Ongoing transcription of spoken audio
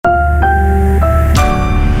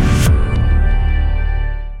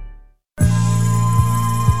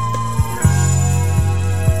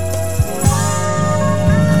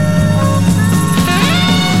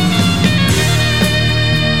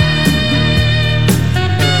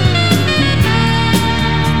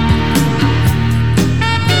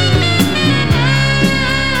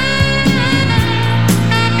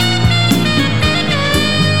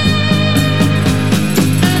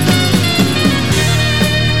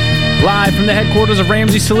Live from the headquarters of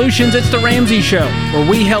Ramsey Solutions, it's The Ramsey Show, where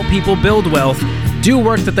we help people build wealth, do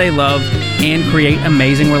work that they love, and create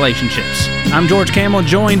amazing relationships. I'm George Camel,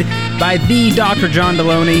 joined by the Dr. John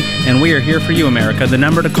Deloney, and we are here for you, America. The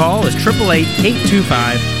number to call is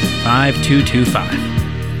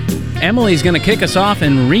 888-825-5225. Emily's going to kick us off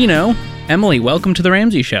in Reno. Emily, welcome to The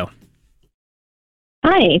Ramsey Show.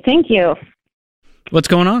 Hi, thank you. What's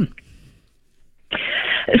going on?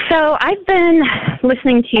 So I've been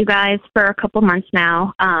listening to you guys for a couple months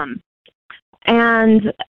now,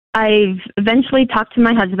 and I've eventually talked to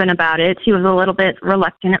my husband about it. He was a little bit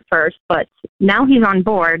reluctant at first, but now he's on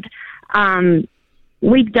board.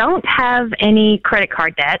 We don't have any credit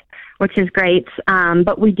card debt, which is great,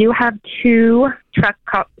 but we do have 2 truck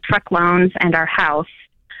loans and our house.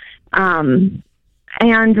 And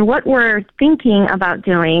what we're thinking about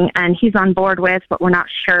doing, and he's on board with, but we're not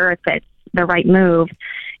sure if it's the right move,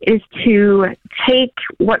 is to take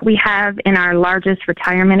what we have in our largest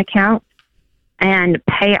retirement account and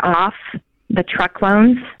pay off the truck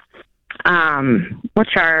loans,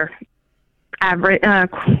 which are average,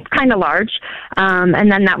 kind of large. And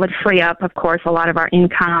then that would free up, of course, a lot of our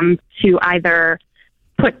income to either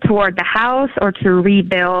put toward the house or to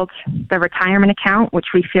rebuild the retirement account,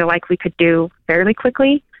 which we feel like we could do fairly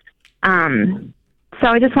quickly. So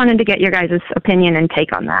I just wanted to get your guys' opinion and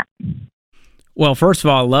take on that. Well, first of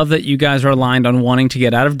all, I love that you guys are aligned on wanting to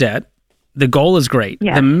get out of debt. The goal is great.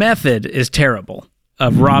 Yes. The method is terrible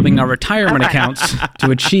of robbing our retirement accounts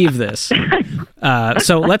to achieve this.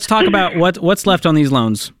 So let's talk about what's left on these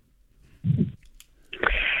loans.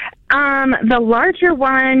 The larger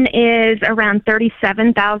one is around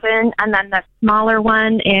 $37,000, and then the smaller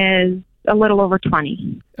one is a little over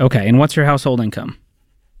 $20,000. Okay, and what's your household income?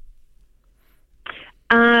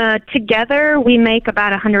 Together, we make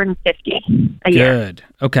about $150,000 a year. Good.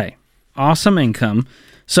 Okay. Awesome income.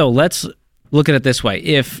 So let's look at it this way.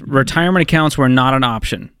 If retirement accounts were not an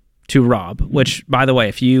option to rob, which, by the way,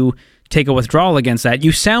 if you take a withdrawal against that,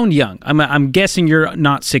 you sound young. I'm guessing you're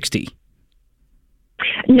not 60.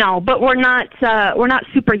 No, but we're not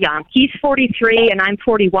super young. He's 43 and I'm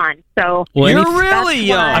 41. So you're really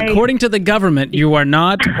young. According to the government, you are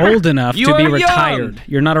not old enough to be retired. Young.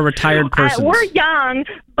 You're not a retired person. We're young,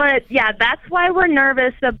 but yeah, that's why we're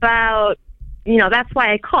nervous about, that's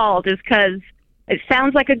why I called, is because it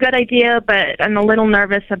sounds like a good idea, but I'm a little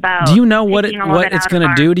nervous about. Do you know what it's going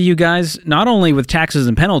to do to you guys, not only with taxes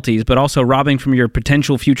and penalties, but also robbing from your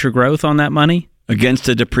potential future growth on that money? Against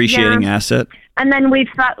a depreciating asset? And then we've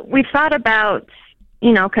thought about,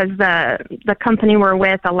 because the company we're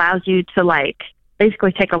with allows you to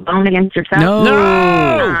basically take a loan against yourself.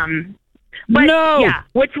 No. Yeah,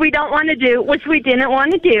 which we don't want to do, which we didn't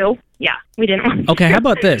want to do. Yeah, we didn't want to Okay, how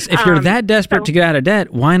about this? If you're that desperate to get out of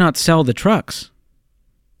debt, why not sell the trucks?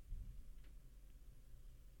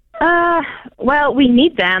 Well, we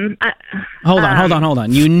need them. Hold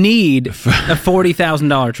on. You need a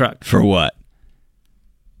 $40,000 truck. For what?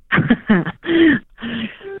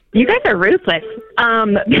 You guys are ruthless.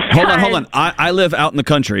 Hold on. I live out in the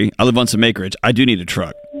country. I live on some acreage. I do need a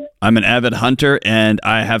truck. I'm an avid hunter, and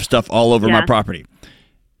I have stuff all over my property.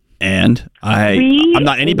 And I'm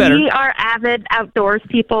not any better. We are avid outdoors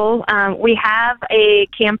people. We have a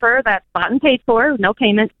camper that's bought and paid for, no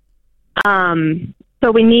payment.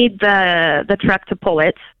 So we need the truck to pull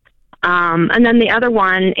it. And then the other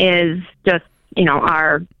one is just,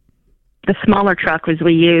 the smaller truck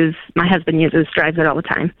my husband drives it all the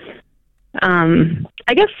time.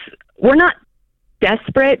 I guess we're not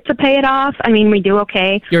desperate to pay it off. I mean, we do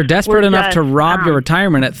okay. You're desperate enough to rob your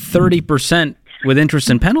retirement at 30% with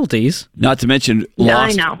interest and penalties. Not to mention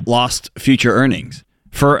lost future earnings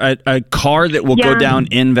for a car that will go down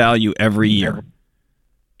in value every year.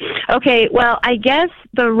 Okay, well, I guess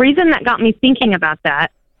the reason that got me thinking about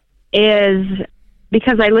that is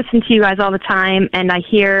because I listen to you guys all the time, and I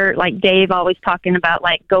hear Dave always talking about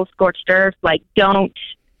go scorched earth, don't,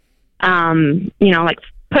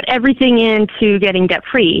 put everything into getting debt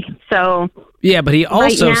free. So yeah, but he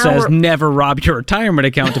also says never rob your retirement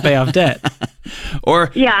account to pay off debt. Or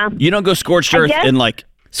you don't go scorched earth and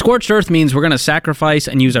scorched earth means we're going to sacrifice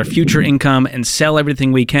and use our future income and sell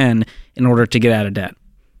everything we can in order to get out of debt.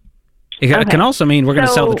 It can also mean we're going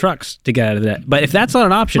to sell the trucks to get out of debt. But if that's not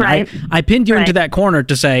an option, I pinned you into that corner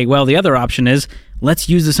to say, well, the other option is let's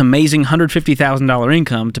use this amazing $150,000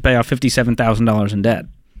 income to pay off $57,000 in debt.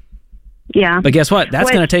 Yeah. But guess what?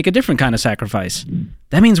 That's going to take a different kind of sacrifice.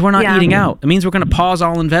 That means we're not eating out. It means we're going to pause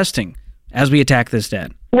all investing as we attack this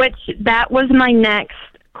debt. Which, that was my next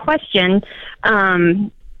question.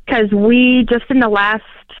 Because we, just in the last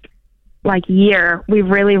year, we've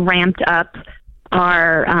really ramped up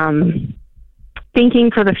our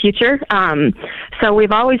thinking for the future. So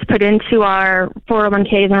we've always put into our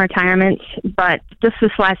 401ks and retirements, but just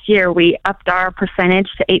this last year we upped our percentage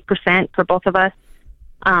to 8% for both of us,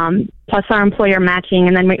 plus our employer matching,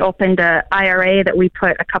 and then we opened a IRA that we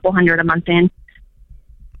put a couple $100 a month in.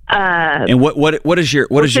 And what is your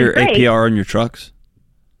APR on your trucks?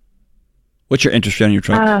 What's your interest rate on your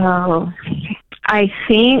trucks? Oh, I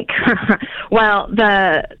think well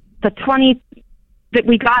the 20 that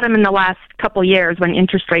we got them in the last couple years when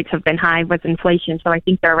interest rates have been high with inflation. So I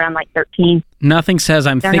think they're around like 13. Nothing says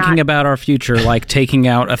they're thinking about our future like taking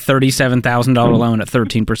out a $37,000 loan at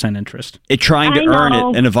 13% interest. Trying to earn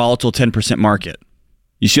it in a volatile 10% market.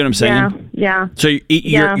 You see what I'm saying? Yeah. So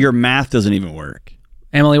your math doesn't even work.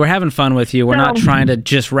 Emily, we're having fun with you. We're not trying to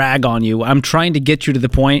just rag on you. I'm trying to get you to the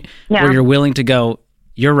point where you're willing to go,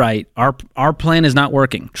 you're right. Our plan is not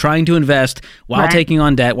working. Trying to invest while taking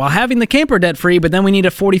on debt, while having the camper debt free, but then we need a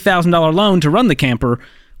 $40,000 loan to run the camper.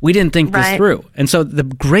 We didn't think this through. And so the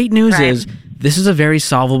great news is this is a very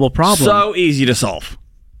solvable problem. So easy to solve.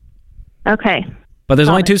 Okay. But there's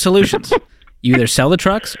only two solutions. You either sell the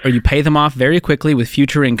trucks or you pay them off very quickly with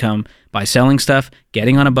future income by selling stuff,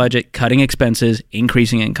 getting on a budget, cutting expenses,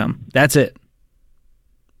 increasing income. That's it.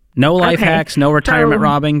 No life hacks, no retirement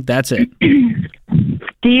robbing. That's it.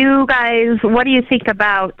 Do you guys, what do you think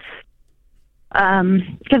about,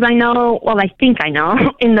 because I think I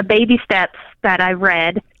know in the baby steps that I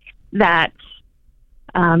read that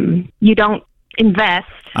you don't invest.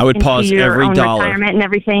 I would pause your every own dollar. Retirement and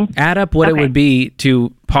everything. Add up what it would be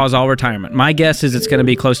to pause all retirement. My guess is it's going to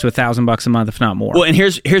be close to $1,000 a month, if not more. Well, and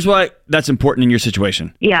here's why that's important in your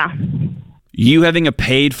situation. Yeah. You having a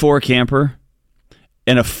paid-for camper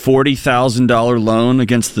and a $40,000 loan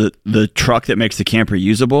against the truck that makes the camper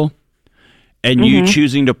usable, and you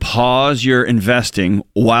choosing to pause your investing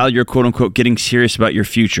while you're quote-unquote getting serious about your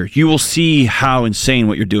future, you will see how insane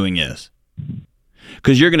what you're doing is.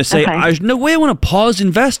 Because you're going to say, there's no way I want to pause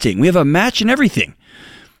investing. We have a match and everything.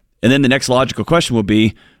 And then the next logical question will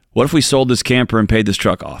be, what if we sold this camper and paid this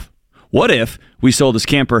truck off? What if we sold this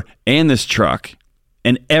camper and this truck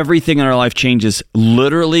and everything in our life changes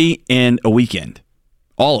literally in a weekend?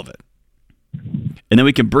 All of it. And then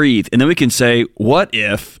we can breathe. And then we can say, what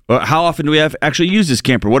if, how often do we have actually used this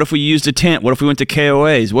camper? What if we used a tent? What if we went to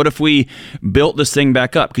KOAs? What if we built this thing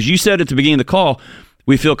back up? Because you said at the beginning of the call,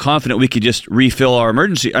 we feel confident we could just refill our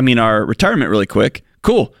retirement really quick.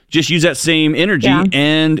 Cool. Just use that same energy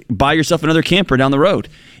and buy yourself another camper down the road.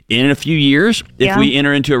 In a few years, if we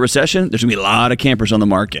enter into a recession, there's going to be a lot of campers on the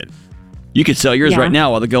market. You could sell yours right now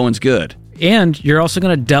while the going's good. And you're also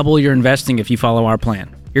going to double your investing if you follow our plan.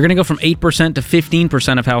 You're going to go from 8% to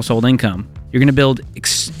 15% of household income. You're going to build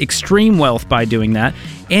extreme wealth by doing that.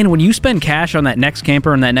 And when you spend cash on that next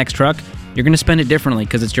camper and that next truck, you're going to spend it differently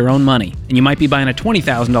because it's your own money. And you might be buying a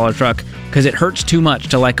 $20,000 truck because it hurts too much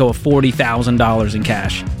to let go of $40,000 in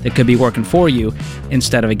cash that could be working for you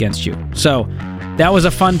instead of against you. So that was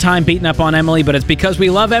a fun time beating up on Emily, but it's because we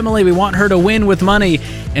love Emily. We want her to win with money.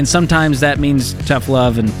 And sometimes that means tough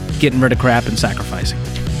love and getting rid of crap and sacrificing.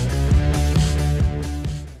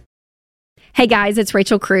 Hey guys, it's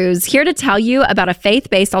Rachel Cruz here to tell you about a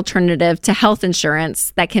faith-based alternative to health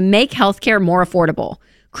insurance that can make healthcare more affordable.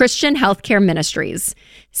 Christian Healthcare Ministries.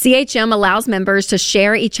 CHM allows members to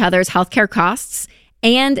share each other's healthcare costs,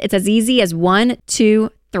 and it's as easy as 1, 2,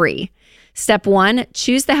 3. Step 1,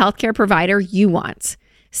 choose the healthcare provider you want.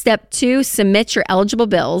 Step 2, submit your eligible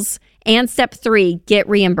bills. And Step 3, get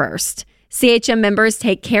reimbursed. CHM members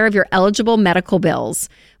take care of your eligible medical bills.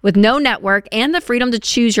 With no network and the freedom to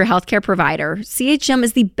choose your healthcare provider, CHM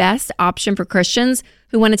is the best option for Christians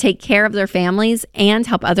who want to take care of their families and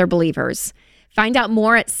help other believers. Find out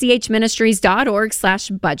more at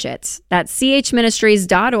chministries.org/budget. That's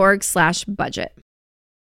chministries.org/budget.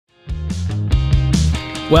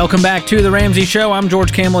 Welcome back to The Ramsey Show. I'm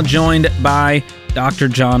George Campbell, joined by Dr.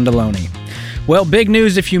 John Deloney. Well, big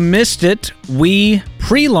news if you missed it. We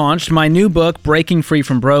pre-launched my new book, Breaking Free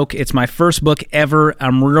from Broke. It's my first book ever.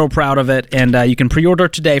 I'm real proud of it. And you can pre-order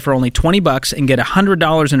today for only $20 and get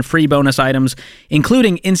 $100 in free bonus items,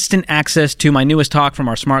 including instant access to my newest talk from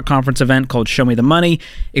our Smart Conference event called Show Me the Money,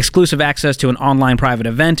 exclusive access to an online private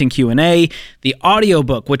event and Q&A, the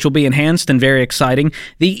audiobook, which will be enhanced and very exciting,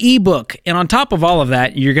 the ebook. And on top of all of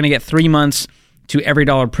that, you're going to get 3 months to every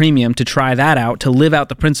dollar premium to try that out, to live out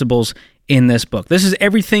the principles in this book. This is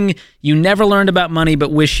everything you never learned about money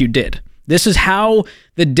but wish you did. This is how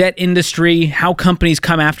the debt industry, how companies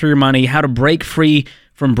come after your money, how to break free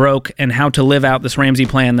from broke, and how to live out this Ramsey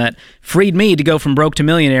plan that freed me to go from broke to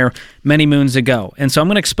millionaire many moons ago. And so I'm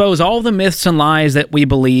going to expose all the myths and lies that we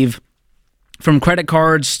believe from credit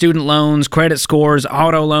cards, student loans, credit scores,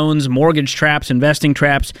 auto loans, mortgage traps, investing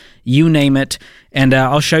traps, you name it. And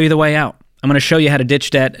I'll show you the way out. I'm going to show you how to ditch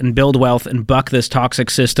debt and build wealth and buck this toxic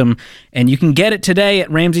system. And you can get it today at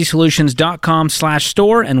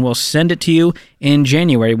RamseySolutions.com/store, and we'll send it to you in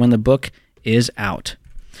January when the book is out.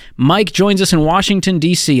 Mike joins us in Washington,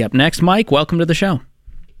 D.C. Up next. Mike, welcome to the show.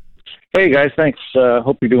 Hey, guys. Thanks.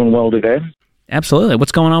 Hope you're doing well today. Absolutely.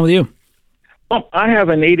 What's going on with you? Well, I have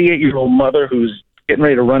an 88-year-old mother who's getting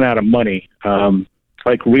ready to run out of money,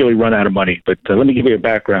 like really run out of money. But let me give you a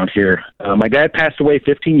background here. My dad passed away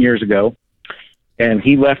 15 years ago, and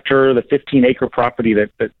he left her the 15-acre property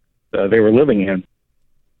that they were living in.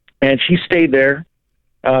 And she stayed there.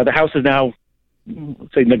 The house is now,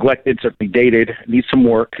 let's say, neglected, certainly dated, needs some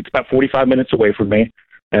work. It's about 45 minutes away from me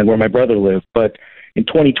and where my brother lived. But in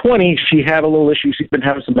 2020, she had a little issue. She's been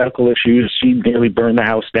having some medical issues. She nearly burned the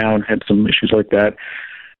house down, had some issues like that.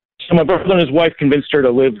 So my brother and his wife convinced her to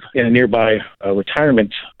live in a nearby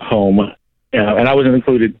retirement home, and I wasn't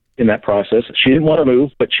included in that process. She didn't want to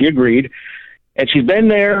move, but she agreed. And she's been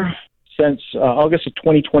there since August of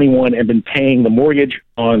 2021 and been paying the mortgage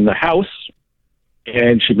on the house,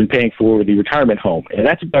 and she's been paying for the retirement home. And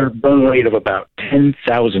that's about a burn rate of about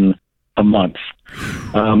 $10,000 a month.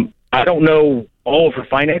 I don't know all of her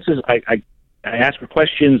finances. I ask her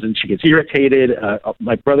questions, and she gets irritated.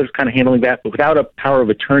 My brother's kind of handling that, but without a power of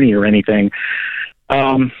attorney or anything.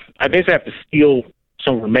 I basically have to steal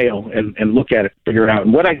some of her mail and look at it, figure it out.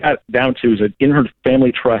 And what I got down to is that in her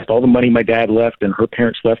family trust, all the money my dad left and her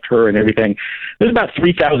parents left her and everything, there's about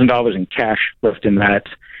 $3,000 in cash left in that,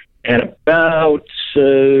 and about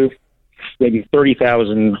maybe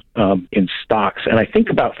 $30,000 in stocks, and I think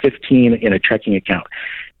about $15,000 in a checking account.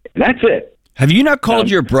 And that's it. Have you not called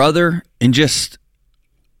your brother and just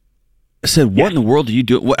said, what in the world do you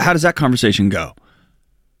do? How does that conversation go?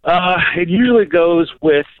 It usually goes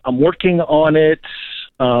with, I'm working on it.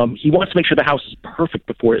 He wants to make sure the house is perfect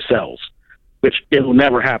before it sells, which it will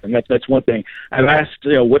never happen. That's one thing. I've asked,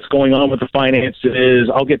 what's going on with the finances.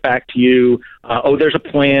 I'll get back to you. There's a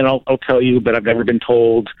plan. I'll tell you, but I've never been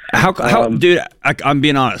told. How dude? I'm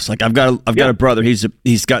being honest. Like I've got a brother. He's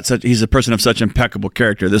a person of such impeccable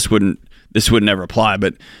character. This would never apply.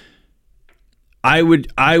 But I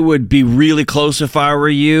would be really close if I were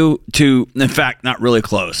you. In fact, not really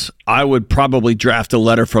close. I would probably draft a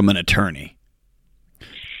letter from an attorney.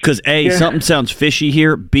 Because A, something sounds fishy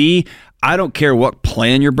here. B, I don't care what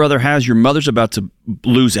plan your brother has. Your mother's about to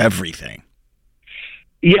lose everything.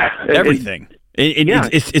 Yeah, everything.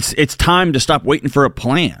 It's time to stop waiting for a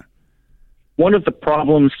plan. One of the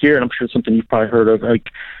problems here, and I'm sure it's something you've probably heard of, like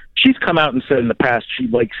she's come out and said in the past she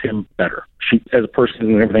likes him better. She as a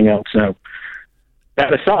person and everything else. Now,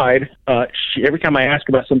 that aside, every time I ask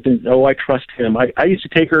about something, I trust him. I used to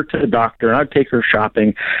take her to the doctor, and I'd take her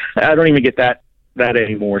shopping. I don't even get that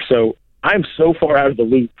anymore. So I'm so far out of the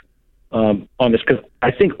loop on this because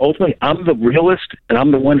I think ultimately I'm the realist, and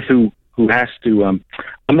I'm the one who has to.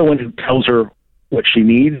 I'm the one who tells her what she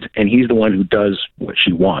needs, and he's the one who does what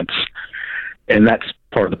she wants. And that's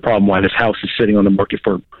part of the problem why this house is sitting on the market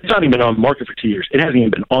it's not even been on the market for 2 years. It hasn't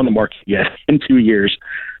even been on the market yet in 2 years.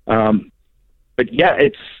 But yeah,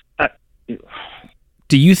 it's.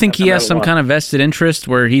 Do you think he has some kind of vested interest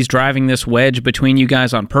where he's driving this wedge between you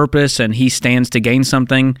guys on purpose and he stands to gain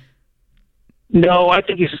something? No, I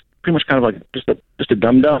think he's pretty much kind of like just a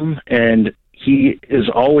dum-dum, and he has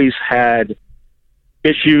always had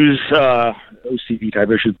issues, OCD type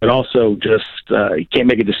issues, but also just he can't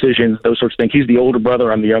make a decision, those sorts of things. He's the older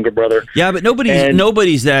brother, I'm the younger brother. Yeah, but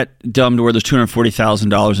nobody's that dumb to where there's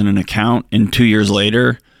 $240,000 in an account, and 2 years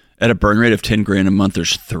later, at a burn rate of $10,000 a month,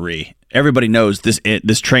 there's $3,000. Everybody knows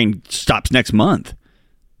this train stops next month.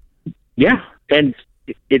 Yeah, and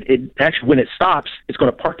it actually, when it stops, it's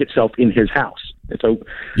going to park itself in his house. And so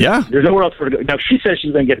there's nowhere else for her to go. Now, she says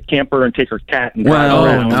she's going to get a camper and take her cat and drive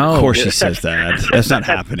around. No. Of course she says that. That's not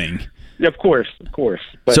happening. Of course.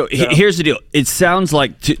 But, so here's the deal. It sounds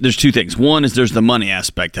like there's two things. One is there's the money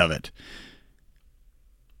aspect of it.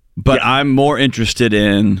 But I'm more interested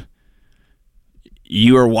in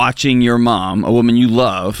you are watching your mom, a woman you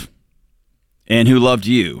love, and who loved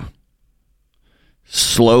you,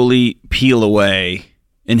 slowly peel away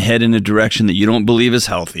and head in a direction that you don't believe is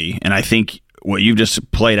healthy. And I think what you've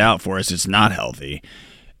just played out for us, it's not healthy,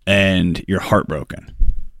 and you're heartbroken.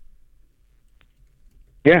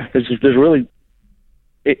 Yeah, there's really,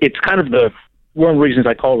 it's kind of one of the reasons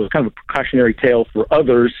I call it kind of a precautionary tale for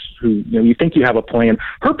others who, you think you have a plan.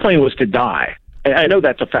 Her plan was to die. And I know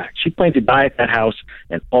that's a fact. She planned to die at that house,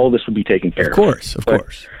 and all this would be taken care of. Of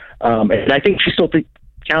course. And I think she's still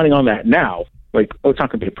counting on that now. like, oh, it's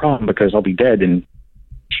not going to be a problem because I'll be dead and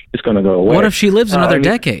it's going to go away. What if she lives another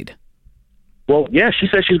decade? Well, yeah, she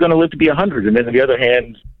says she's going to live to be 100, and then on the other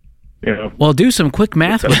hand, Well, do some quick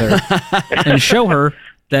math with her and show her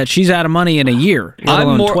that she's out of money in a year.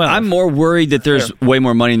 I'm more worried that there's way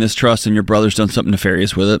more money in this trust and your brother's done something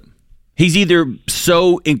nefarious with it. He's either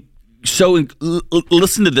listen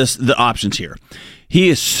to this, the options here. He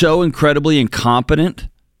is so incredibly incompetent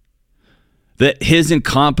that his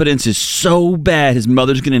incompetence is so bad his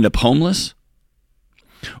mother's going to end up homeless,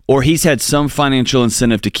 or he's had some financial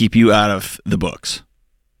incentive to keep you out of the books.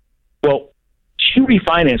 Well, she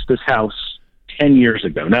refinanced this house 10 years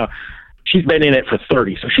ago. Now, she's been in it for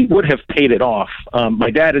 30, so she would have paid it off.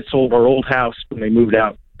 My dad had sold our old house when they moved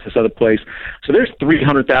out to this other place. So there's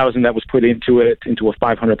 $300,000 that was put into a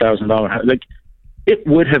 $500,000 house. Like, it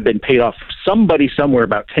would have been paid off. Somebody somewhere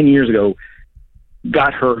about 10 years ago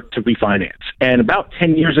got her to refinance. And about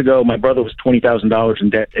 10 years ago, my brother was $20,000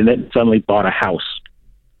 in debt and then suddenly bought a house.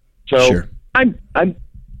 So sure. I'm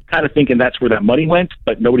kind of thinking that's where that money went,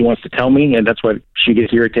 but nobody wants to tell me, and that's why she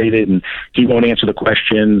gets irritated and he won't answer the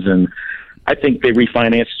questions. And I think they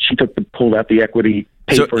refinanced. She pulled out the equity.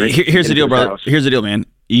 So here's the deal, brother. Here's the deal, man.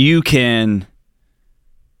 You can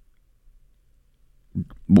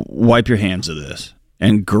wipe your hands of this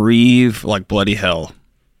and grieve like bloody hell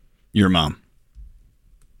your mom.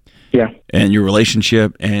 Yeah. And your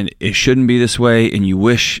relationship, and it shouldn't be this way, and you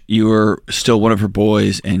wish you were still one of her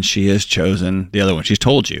boys, and she has chosen the other one. She's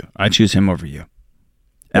told you, I choose him over you.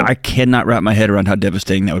 And I cannot wrap my head around how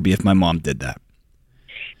devastating that would be if my mom did that.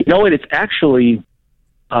 You know what? It's actually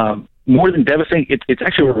more than devastating. It's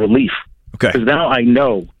actually a relief. Okay. Because now I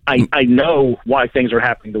know. I know why things are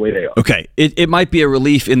happening the way they are. Okay. It might be a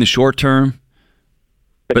relief in the short term,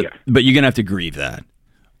 but you're going to have to grieve that.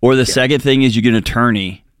 Or the second thing is you get an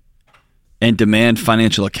attorney and demand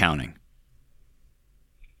financial accounting.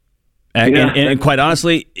 And quite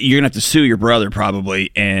honestly, you're going to have to sue your brother probably.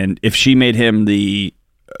 And if she made him the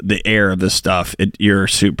heir of this stuff, your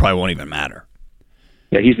suit probably won't even matter.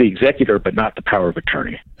 Yeah, he's the executor, but not the power of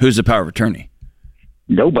attorney. Who's the power of attorney?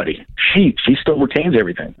 Nobody. She still retains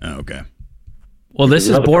everything. Oh, okay. Well, this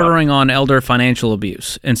is bordering on elder financial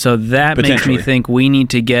abuse. And so that makes me think we need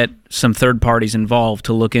to get some third parties involved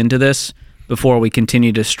to look into this before we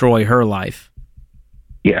continue to destroy her life.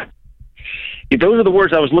 Yeah. Those are the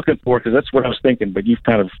words I was looking for because that's what I was thinking, but you've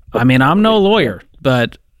kind of... I mean, I'm no lawyer,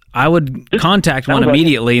 but I would contact one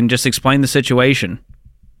immediately and just explain the situation.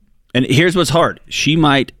 And here's what's hard. She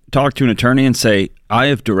might talk to an attorney and say, I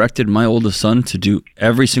have directed my oldest son to do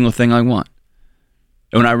every single thing I want.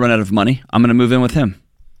 And when I run out of money, I'm going to move in with him.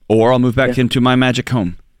 Or I'll move back into my magic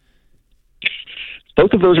home.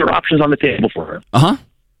 Both of those are options on the table for her. Uh-huh.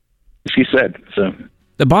 She said, so...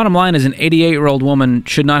 The bottom line is an 88-year-old woman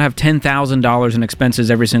should not have $10,000 in expenses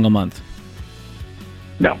every single month.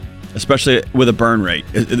 No. Especially with a burn rate,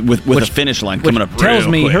 with a finish line coming up real tells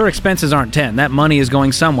me quick. Her expenses aren't 10. That money is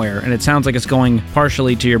going somewhere, and it sounds like it's going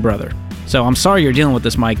partially to your brother. So I'm sorry you're dealing with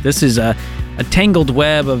this, Mike. This is a tangled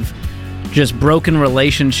web of just broken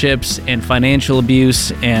relationships and financial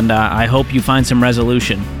abuse, and I hope you find some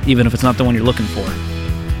resolution, even if it's not the one you're looking for.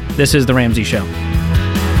 This is The Ramsey Show.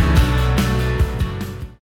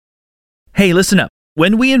 Hey, listen up.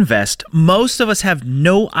 When we invest, most of us have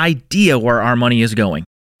no idea where our money is going.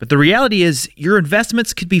 But the reality is, your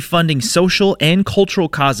investments could be funding social and cultural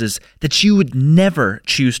causes that you would never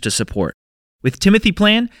choose to support. With Timothy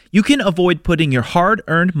Plan, you can avoid putting your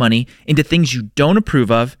hard-earned money into things you don't approve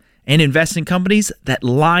of and invest in companies that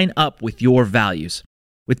line up with your values.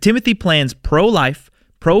 With Timothy Plan's pro-life,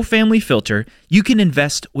 pro-family filter, you can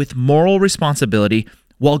invest with moral responsibility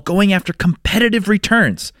while going after competitive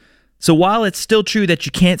returns. So while it's still true that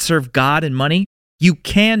you can't serve God and money, you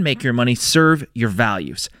can make your money serve your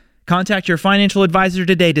values. Contact your financial advisor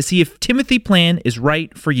today to see if Timothy Plan is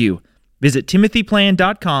right for you. Visit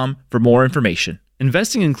timothyplan.com for more information.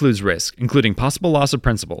 Investing includes risk, including possible loss of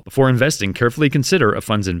principal. Before investing, carefully consider a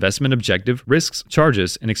fund's investment objective, risks,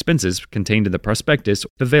 charges, and expenses contained in the prospectus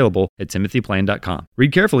available at timothyplan.com.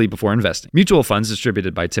 Read carefully before investing. Mutual funds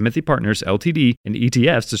distributed by Timothy Partners, Ltd., and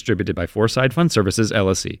ETFs distributed by Foreside Fund Services,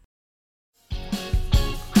 LLC.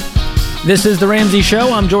 This is The Ramsey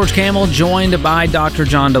Show. I'm George Camel, joined by Dr.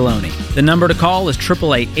 John Deloney. The number to call is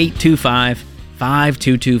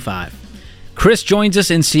 888-825-5225. Chris joins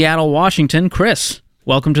us in Seattle, Washington. Chris,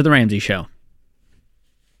 welcome to The Ramsey Show.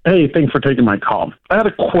 Hey, thanks for taking my call. I had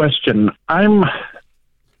a question. I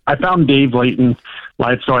found Dave Layton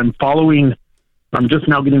live, so I'm just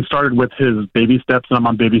now getting started with his baby steps, and I'm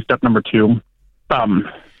on baby step number 2. I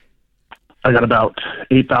got about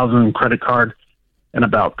 $8,000 credit card. and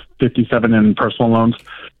about 57 in personal loans.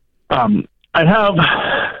 I have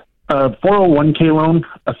a 401k loan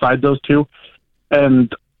aside those two,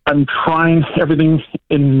 and I'm trying, everything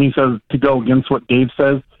in me says to go against what Dave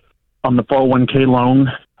says on the 401k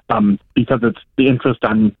loan, because it's the interest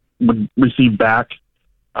I would receive back.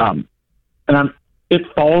 It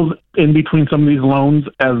falls in between some of these loans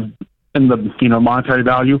as in the monetary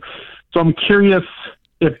value. So I'm curious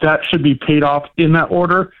if that should be paid off in that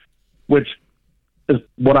order, which is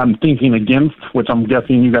what I'm thinking against, which I'm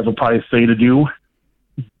guessing you guys will probably say to do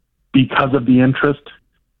because of the interest.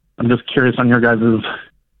 I'm just curious on your guys'.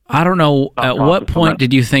 I don't know. At what point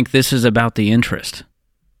did you think this is about the interest?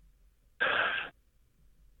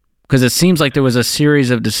 Because it seems like there was a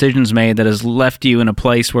series of decisions made that has left you in a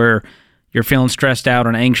place where you're feeling stressed out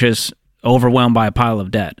and anxious, overwhelmed by a pile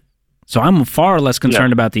of debt. So I'm far less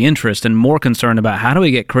concerned about the interest and more concerned about how do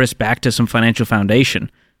we get Chris back to some financial foundation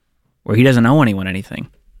where he doesn't owe anyone anything.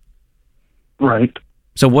 Right.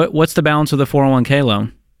 So what's the balance of the 401k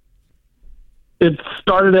loan? It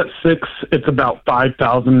started at 6. It's about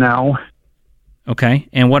 5,000 now. Okay.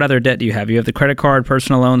 And what other debt do you have? You have the credit card,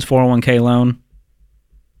 personal loans, 401k loan?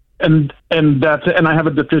 And that's it. And I have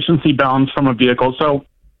a deficiency balance from a vehicle. So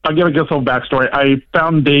I'll give a little backstory. I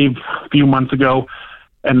found Dave a few months ago,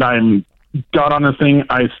 and I got on this thing.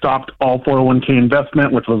 I stopped all 401k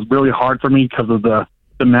investment, which was really hard for me because of the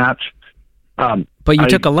match. But you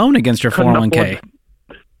took a loan against your 401k.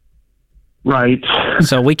 Right.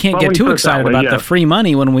 So we can't get too excited about the free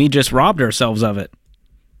money when we just robbed ourselves of it.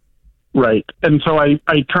 Right. And so I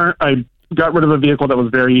got rid of a vehicle that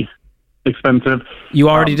was very expensive. You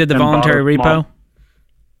already did the voluntary repo?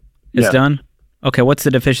 It's done? Okay, what's the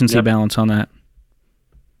deficiency balance on that?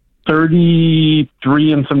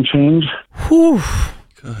 33 and some change. Whew.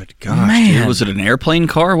 Good gosh, dude. Was it an airplane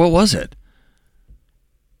car? What was it?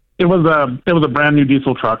 It was a brand new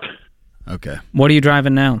diesel truck. Okay. What are you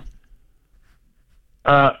driving now?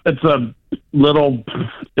 It's a little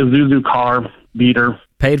Isuzu car beater.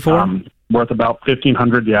 Paid for? Worth about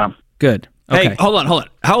 $1,500. Yeah. Good. Okay. Hey, hold on.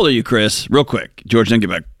 How old are you, Chris? Real quick, George. Then get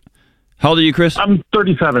back. How old are you, Chris? I'm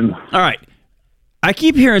 37. All right. I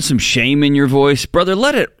keep hearing some shame in your voice, brother.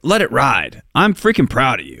 Let it ride. I'm freaking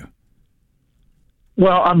proud of you.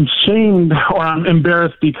 Well, I'm shamed or I'm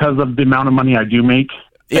embarrassed because of the amount of money I do make.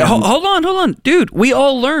 Yeah, hold on, dude. We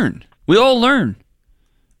all learn.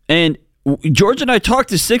 And George and I talk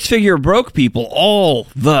to six-figure broke people all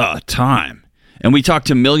the time, and we talk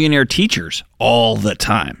to millionaire teachers all the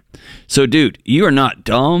time. So, dude, you are not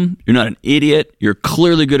dumb. You're not an idiot. You're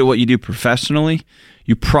clearly good at what you do professionally.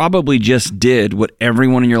 You probably just did what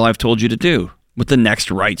everyone in your life told you to do, what the next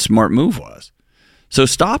right smart move was. So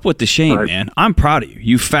stop with the shame, man. I'm proud of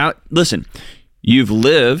you. Listen, you've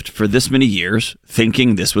lived for this many years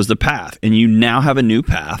thinking this was the path, and you now have a new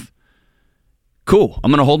path. Cool.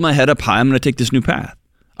 I'm going to hold my head up high. I'm going to take this new path.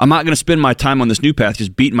 I'm not going to spend my time on this new path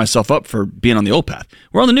just beating myself up for being on the old path.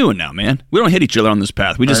 We're on the new one now, man. We don't hit each other on this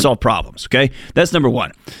path. We just solve problems, okay? That's number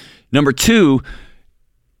one. Number two,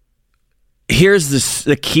 here's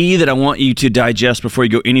the key that I want you to digest before you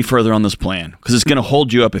go any further on this plan, because it's going to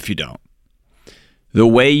hold you up if you don't. The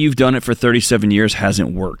way you've done it for 37 years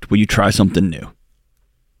hasn't worked. Will you try something new?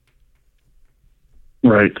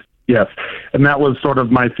 Right. Yes. And that was sort of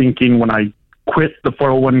my thinking when I quit the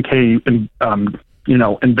 401k and,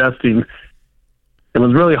 investing. It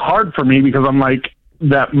was really hard for me because I'm like,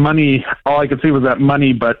 that money, all I could see was that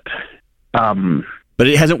money, but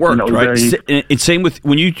it hasn't worked, right? It's same with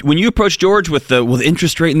when you approach George with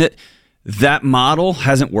interest rate and that model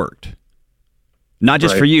hasn't worked. Not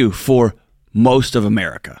just for you, for most of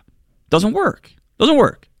America. Doesn't work.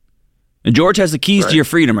 And George has the keys to your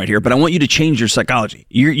freedom right here, but I want you to change your psychology.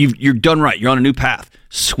 You're done right. You're on a new path.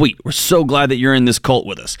 Sweet. We're so glad that you're in this cult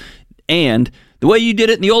with us. And the way you did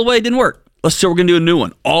it in the old way didn't work. So we're going to do a new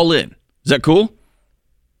one. All in. Is that cool?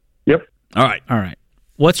 Yep. All right.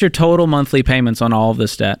 What's your total monthly payments on all of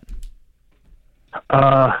this debt?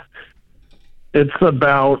 It's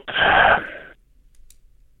about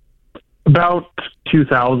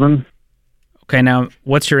 $2,000. Okay, now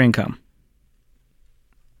what's your income?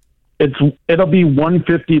 It'll be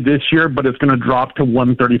 $150 this year, but it's going to drop to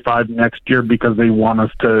 $135 next year because they want us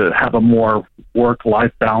to have a more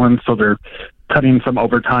work-life balance, so they're cutting some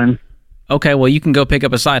overtime. Okay, well, you can go pick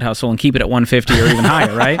up a side hustle and keep it at $150 or even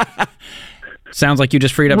higher, right? Sounds like you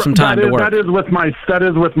just freed up some time to work. That is with my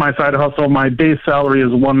side hustle. My base salary is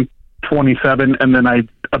 $127, and then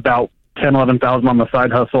about $11,000 on the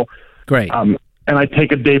side hustle. Great. And I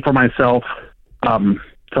take a day for myself. So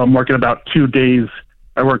I'm working about 2 days.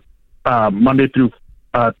 I work Monday through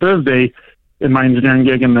Thursday in my engineering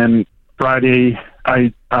gig, and then Friday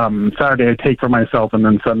Saturday I take for myself, and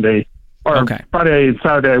then Sunday, or Friday and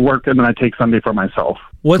Saturday I work, and then I take Sunday for myself.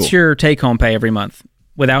 What's your take-home pay every month?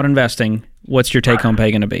 Without investing, what's your take-home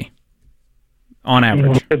pay going to be on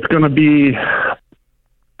average? It's going to be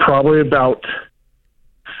probably about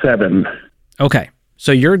 $7. Okay.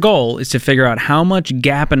 So your goal is to figure out how much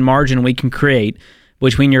gap and margin we can create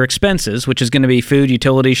between your expenses, which is going to be food,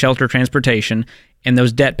 utility, shelter, transportation, and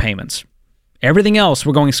those debt payments. Everything else,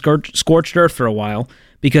 we're going scorched earth for a while,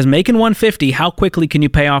 because making $150, how quickly can you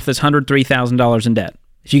pay off this $103,000 in debt?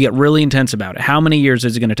 If you get really intense about it, how many years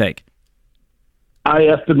is it going to take? I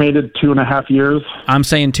estimated 2.5 years. I'm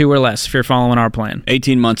saying 2 or less if you're following our plan.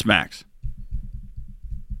 18 months max.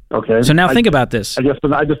 Okay. So now think about this. I guess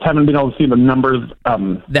I just haven't been able to see the numbers.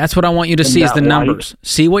 That's what I want you to see is the numbers.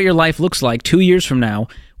 See what your life looks like 2 years from now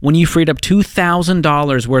when you freed up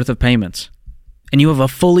 $2,000 worth of payments and you have a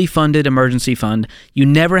fully funded emergency fund. You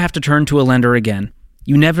never have to turn to a lender again.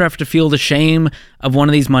 You never have to feel the shame of one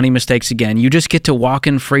of these money mistakes again. You just get to walk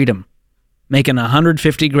in freedom, making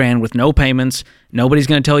 $150,000 with no payments. Nobody's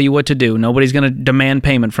going to tell you what to do. Nobody's going to demand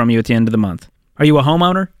payment from you at the end of the month. Are you a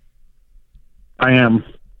homeowner? I am.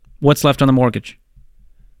 What's left on the mortgage?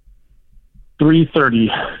 $330,000.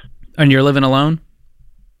 And you're living alone?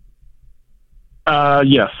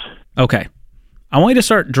 Yes. Okay. I want you to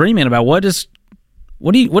start dreaming about what does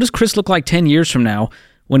Chris look like 10 years from now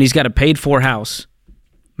when he's got a paid-for house,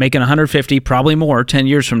 making $150,000, probably more, 10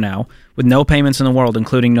 years from now, with no payments in the world,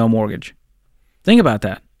 including no mortgage. Think about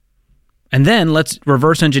that. And then let's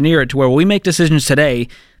reverse engineer it to where we make decisions today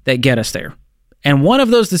that get us there. And one of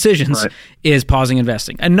those decisions is pausing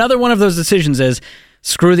investing. Another one of those decisions is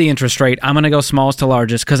screw the interest rate. I'm going to go smallest to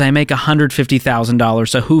largest because I make $150,000,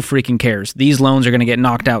 so who freaking cares? These loans are going to get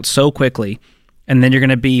knocked out so quickly, and then you're going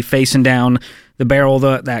to be facing down the barrel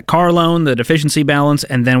of that car loan, the deficiency balance,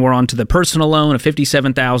 and then we're on to the personal loan of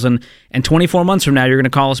 $57,000, and 24 months from now, you're going to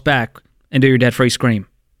call us back and do your debt-free scream.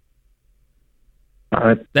 All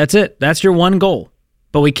right. That's it. That's your one goal.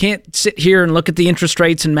 But we can't sit here and look at the interest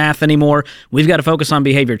rates and math anymore. We've got to focus on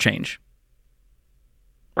behavior change.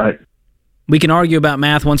 Right. We can argue about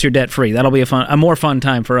math once you're debt-free. That'll be a more fun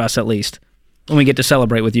time for us, at least, when we get to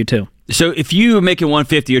celebrate with you, too. So if you make it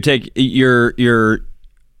 $150,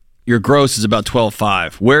 your gross is about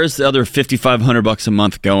 $12,500. Where's the other $5,500 a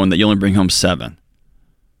month going that you only bring home $7,000?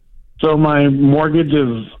 So my mortgage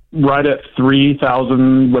is right at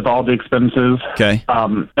 $3,000 with all the expenses. Okay.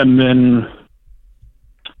 And then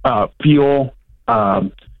fuel. So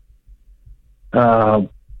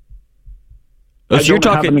you're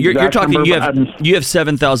talking you have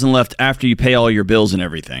 $7,000 left after you pay all your bills and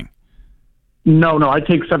everything. No, I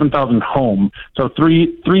take $7,000 home. So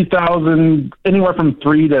 $3,000, anywhere from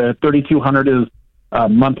 $3,000 to $3,200 is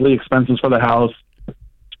monthly expenses for the house.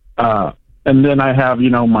 And then I have,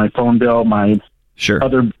 my phone bill, my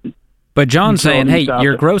other. But John's saying, hey,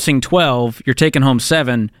 you're grossing $12,000, you're taking home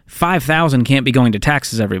 $7,000, $5,000 can't be going to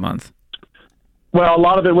taxes every month. Well, a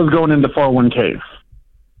lot of it was going into 401k.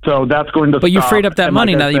 So that's going to But you freed up that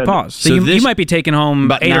money now that you paused. So you might be taking home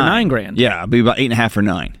about $8,000 or $9,000. Yeah, it'll be about $8,500 or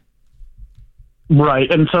 $9,000.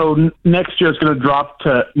 Right. And so next year it's going to drop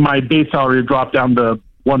to, my base salary drop down to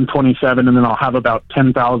 $127,000, and then I'll have about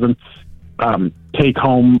 $10,000 take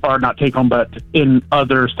home, or not take home, but in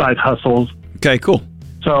other side hustles. Okay, cool.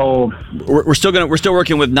 So we're still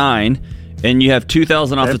working with $9,000, and you have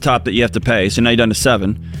 $2,000 off the top that you have to pay. So now you're down to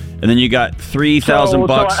 $7,000, and then you got $3,000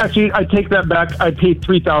 bucks. So actually, I take that back. I paid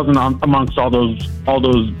 $3,000 amongst all those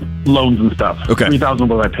loans and stuff. Okay, $3,000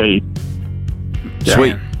 was I paid. Yeah.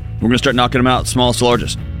 Sweet. We're gonna start knocking them out, smallest to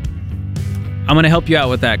largest. I'm going to help you out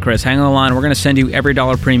with that, Chris. Hang on the line. We're going to send you every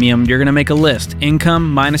dollar premium. You're going to make a list.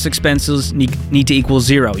 Income minus expenses need to equal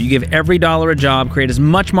zero. You give every dollar a job, create as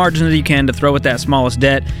much margin as you can to throw at that smallest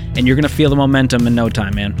debt, and you're going to feel the momentum in no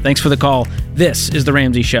time, man. Thanks for the call. This is The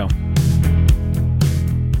Ramsey Show.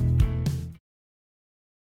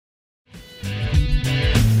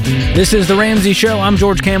 This is The Ramsey Show. I'm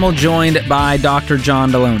George Camel, joined by Dr.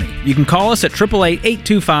 John Deloney. You can call us at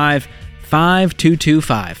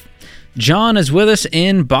 888-825-5225. John is with us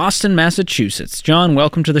in Boston, Massachusetts. John,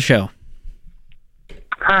 welcome to the show.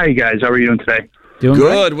 Hi, guys. How are you doing today? Doing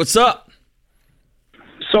good. Great. What's up?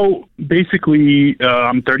 So, basically,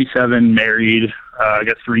 I'm 37, married. I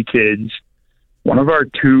got 3 kids. One of our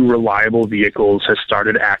 2 reliable vehicles has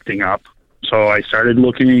started acting up. So I started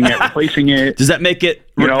looking at replacing it. Does that make it?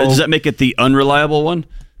 Does that make it the unreliable one?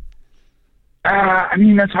 I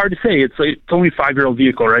mean, that's hard to say. It's only a 5-year-old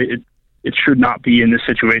vehicle, right? It should not be in this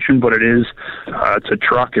situation, but it is. It's a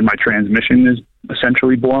truck, and my transmission is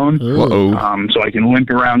essentially blown. So I can limp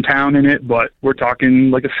around town in it, but we're talking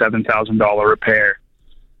like a $7,000 repair.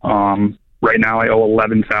 Right now I owe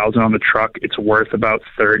 $11,000 on the truck. It's worth about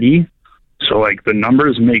 $30,000. So like the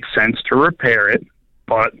numbers make sense to repair it,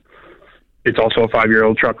 but it's also a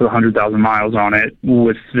 5-year-old truck with 100,000 miles on it.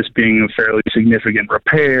 With this being a fairly significant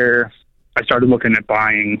repair, I started looking at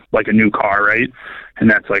buying like a new car, right? And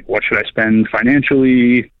that's like, what should I spend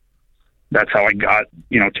financially? That's how I got,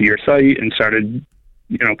 to your site and started,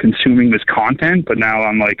 consuming this content. But now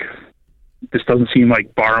I'm like, this doesn't seem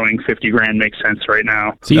like borrowing $50,000 makes sense right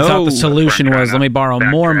now. So you thought the solution was, let me borrow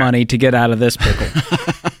more money to get out of this pickle.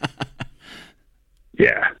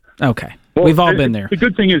 Yeah. Okay. Well, we've all been there. The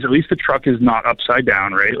good thing is at least the truck is not upside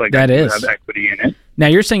down, right? Like that is. Have equity in it. Now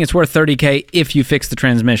you're saying it's worth $30,000 if you fix the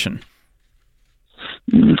transmission.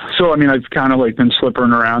 So, I mean, I've kind of like been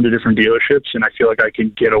slipping around to different dealerships, and I feel like I can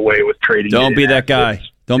get away with trading. Don't be that guy.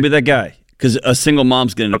 Don't be that guy. Because a single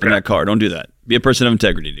mom's getting up in that car. Don't do that. Be a person of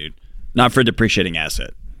integrity, dude. Not for a depreciating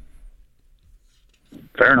asset.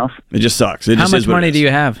 Fair enough. It just sucks. How much money do you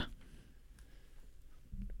have?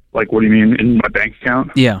 Like, what do you mean in my bank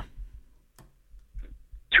account? Yeah.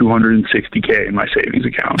 $260,000 in my savings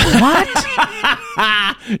account.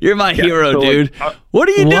 What? You're my hero, dude. What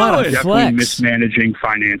are you doing? Definitely mismanaging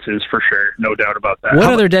finances for sure. No doubt about that.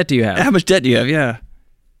 What other debt do you have? How much debt do you have? Yeah.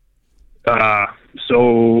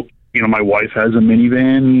 So, my wife has a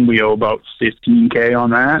minivan. We owe about $15,000 on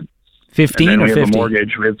that. 15 and then or we 50? have a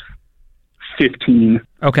mortgage with 15.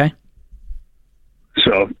 Okay.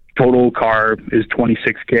 So total car is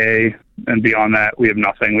 $26,000, and beyond that, we have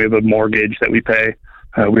nothing. We have a mortgage that we pay.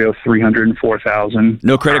 We owe $304,000.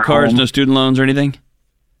 No credit cards, no student loans or anything?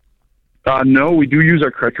 No, we do use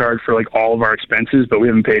our credit card for like all of our expenses, but we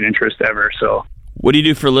haven't paid interest ever. So, what do you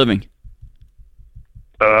do for a living?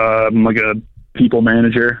 I'm like a people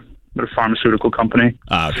manager at a pharmaceutical company.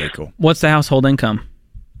 Okay, cool. What's the household income?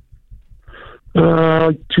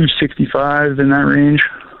 265 in that range.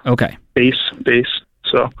 Okay. Base.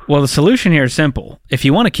 So, well, the solution here is simple. If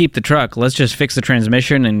you want to keep the truck, let's just fix the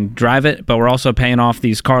transmission and drive it, but we're also paying off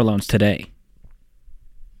these car loans today.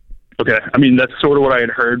 Okay. I mean, that's sort of what I had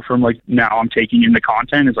heard from, like, now I'm taking in the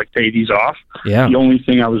content is, like, pay these off. Yeah. The only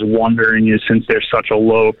thing I was wondering is since there's such a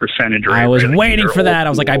low percentage rate. I was waiting for that. I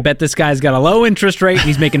was like, I bet this guy's got a low interest rate. And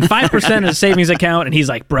he's making 5% in his savings account. And he's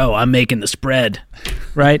like, bro, I'm making the spread.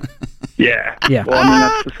 Right? Yeah. Yeah. Well, I mean,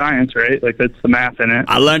 that's the science, right? Like, that's the math in it.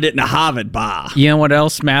 I learned it in a Harvard bar. You know what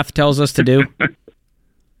else math tells us to do?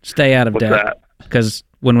 Stay out of What's debt. Because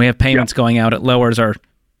when we have payments going out, it lowers our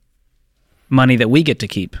money that we get to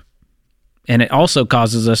keep. And it also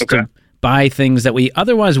causes us to buy things that we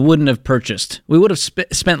otherwise wouldn't have purchased. We would have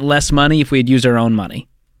spent less money if we had used our own money.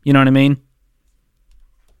 You know what I mean?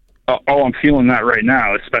 I'm feeling that right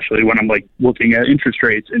now, especially when I'm like looking at interest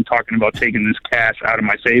rates and talking about taking this cash out of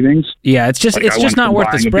my savings. Yeah, it's just not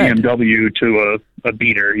worth the spread. A BMW to a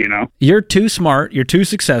beater, You're too smart, you're too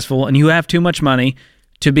successful, and you have too much money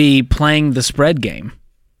to be playing the spread game.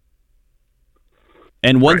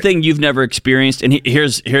 And one thing you've never experienced, and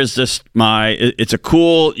here's just it's a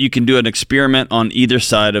cool, you can do an experiment on either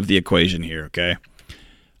side of the equation here, okay?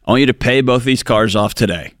 I want you to pay both these cars off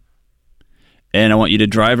today. And I want you to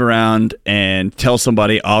drive around and tell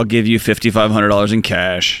somebody, I'll give you $5,500 in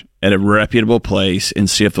cash at a reputable place and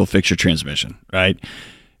see if they'll fix your transmission, right?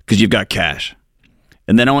 Because you've got cash.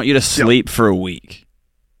 And then I want you to sleep for a week.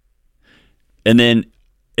 And then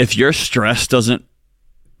if your stress doesn't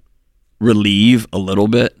relieve a little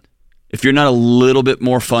bit, if you're not a little bit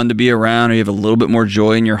more fun to be around or you have a little bit more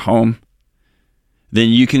joy in your home, then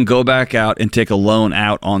you can go back out and take a loan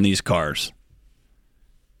out on these cars.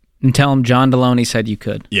 And tell them John Deloney said you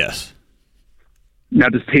could. Yes. Now,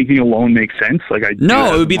 does taking a loan make sense?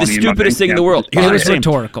 No, it would be the stupidest thing in the world. It was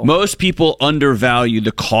rhetorical. Most people undervalue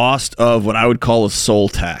the cost of what I would call a soul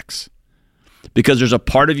tax. Because there's a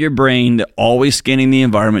part of your brain that always scanning the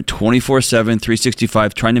environment 24/7,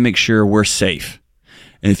 365, trying to make sure we're safe.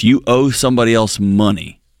 And if you owe somebody else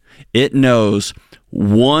money, it knows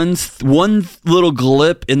one little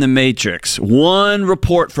glip in the matrix, one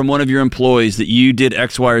report from one of your employees that you did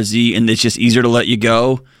X, Y, or Z, and it's just easier to let you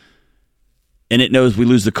go. And it knows we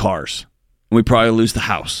lose the cars, and we probably lose the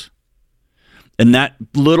house. And that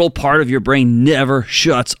little part of your brain never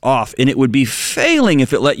shuts off. And it would be failing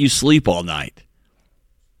if it let you sleep all night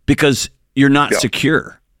because you're not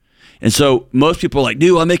secure. And so most people are like,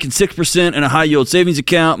 dude, I'm making 6% in a high yield savings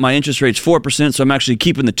account. My interest rate's 4%, so I'm actually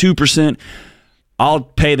keeping the 2%. I'll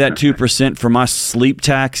pay that 2% for my sleep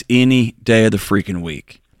tax any day of the freaking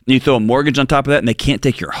week. And you throw a mortgage on top of that and they can't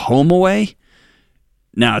take your home away?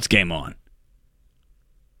 Now it's game on.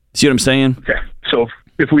 See what I'm saying? Okay. So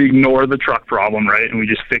if we ignore the truck problem, right, and we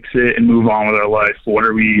just fix it and move on with our life,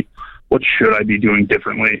 what should I be doing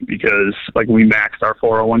differently? Because like we maxed our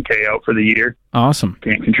 401k out for the year. Awesome.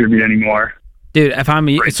 Can't contribute anymore. Dude, if I'm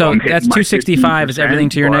so that's 265 is everything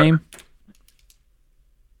to your name?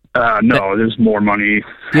 No, there's more money.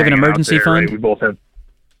 Do you have an emergency fund? Right? We both have.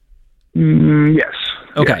 Yes.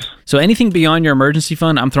 Okay. Yes. So anything beyond your emergency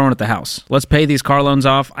fund, I'm throwing at the house. Let's pay these car loans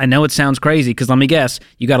off. I know it sounds crazy because let me guess,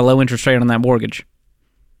 you got a low interest rate on that mortgage.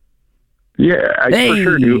 Yeah, I for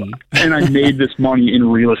sure do. And I made this money in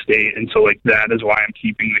real estate, and so like that is why I'm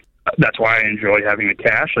keeping. That's why I enjoy having the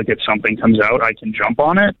cash. Like if something comes out, I can jump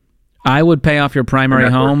on it. I would pay off your primary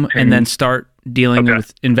home and then start dealing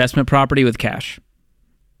with investment property with cash.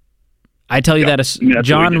 I tell you that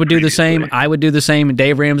John would do the same. I would do the same. And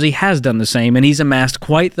Dave Ramsey has done the same, and he's amassed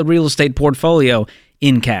quite the real estate portfolio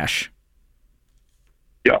in cash.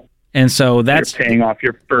 Yeah. And so that's you're paying off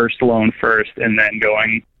your first loan first and then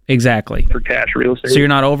going exactly for cash real estate. So you're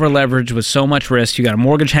not over leveraged with so much risk. You got a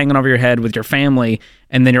mortgage hanging over your head with your family,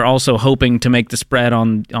 and then you're also hoping to make the spread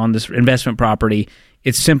on this investment property.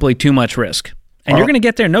 It's simply too much risk. And you're going to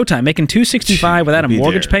get there in no time. Making $265 without a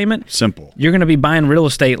mortgage payment, simple. You're going to be buying real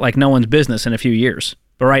estate like no one's business in a few years.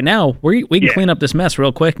 But right now, we can clean up this mess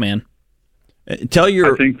real quick, man. I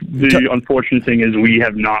think the unfortunate thing is we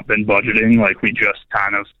have not been budgeting. Like we just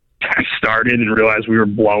kind of started and realized we were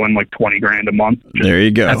blowing like $20,000 a month. There you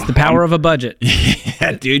go. That's the power of a budget.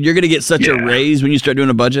 Yeah, dude, you're going to get such a raise when you start doing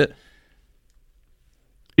a budget.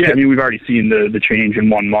 Yeah, I mean, we've already seen the change in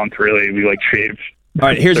 1 month, really. We like shaved. All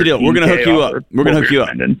right, here's the deal. We're going to hook you up. We're going to hook you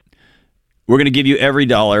up. We're going to give you every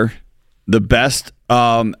dollar, the best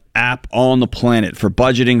app on the planet for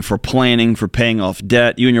budgeting, for planning, for paying off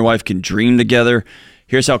debt. You and your wife can dream together.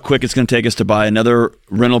 Here's how quick it's going to take us to buy another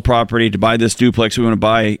rental property, to buy this duplex we want to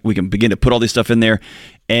buy. We can begin to put all this stuff in there,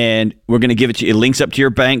 and we're going to give it to you. It links up to your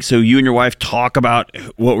bank, so you and your wife talk about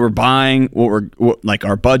what we're buying, like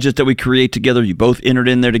our budget that we create together. You both entered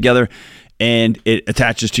in there together, and it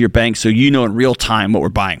attaches to your bank, so you know in real time what we're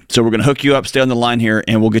buying. So we're going to hook you up, stay on the line here,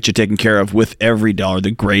 and we'll get you taken care of with every dollar,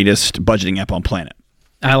 the greatest budgeting app on planet.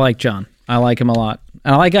 I like John. I like him a lot.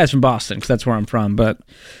 And I like guys from Boston because that's where I'm from. But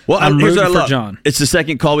I'm rooting for for John. It's the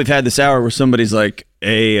second call we've had this hour where somebody's like,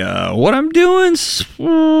 hey, what I'm doing's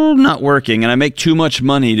not working, and I make too much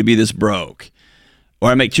money to be this broke. Or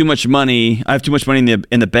I make too much money. I have too much money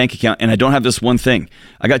in the bank account, and I don't have this one thing.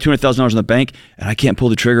 I got $200,000 in the bank, and I can't pull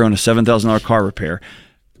the trigger on a $7,000 car repair.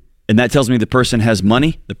 And that tells me the person has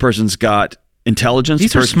money. The person's got intelligence.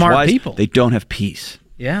 These are smart people. They don't have peace.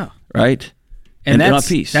 Yeah. Right? And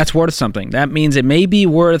that's worth something. That means it may be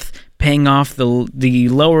worth paying off the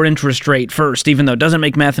lower interest rate first, even though it doesn't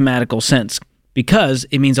make mathematical sense, because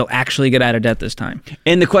it means they'll actually get out of debt this time.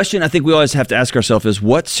 And the question I think we always have to ask ourselves is,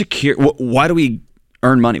 why do we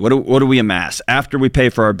earn money? What do we amass after we pay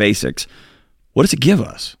for our basics? What does it give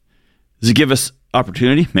us? Does it give us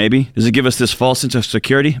opportunity? Maybe. Does it give us this false sense of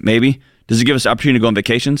security? Maybe. Does it give us opportunity to go on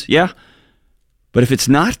vacations? Yeah. But if it's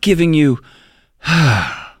not giving you,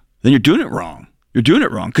 then you're doing it wrong. You're doing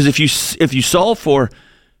it wrong. Because if you solve for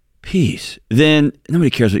peace, then nobody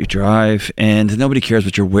cares what you drive, and nobody cares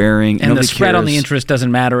what you're wearing. And the spread on the interest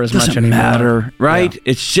doesn't matter as much anymore. Doesn't matter, right? Yeah.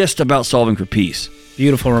 It's just about solving for peace.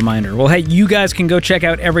 Beautiful reminder. Well, hey, you guys can go check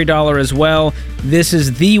out Every Dollar as well. This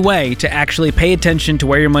is the way to actually pay attention to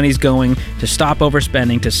where your money's going, to stop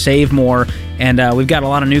overspending, to save more. And we've got a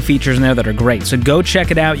lot of new features in there that are great. So go check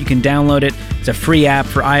it out. You can download it. It's a free app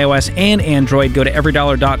for iOS and Android. Go to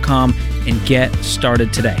everydollar.com and get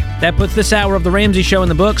started today. That puts this hour of The Ramsey Show in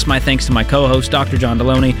the books. My thanks to my co-host, Dr. John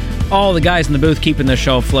Deloney, all the guys in the booth keeping this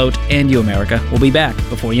show afloat, and you, America. We'll be back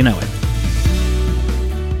before you know it.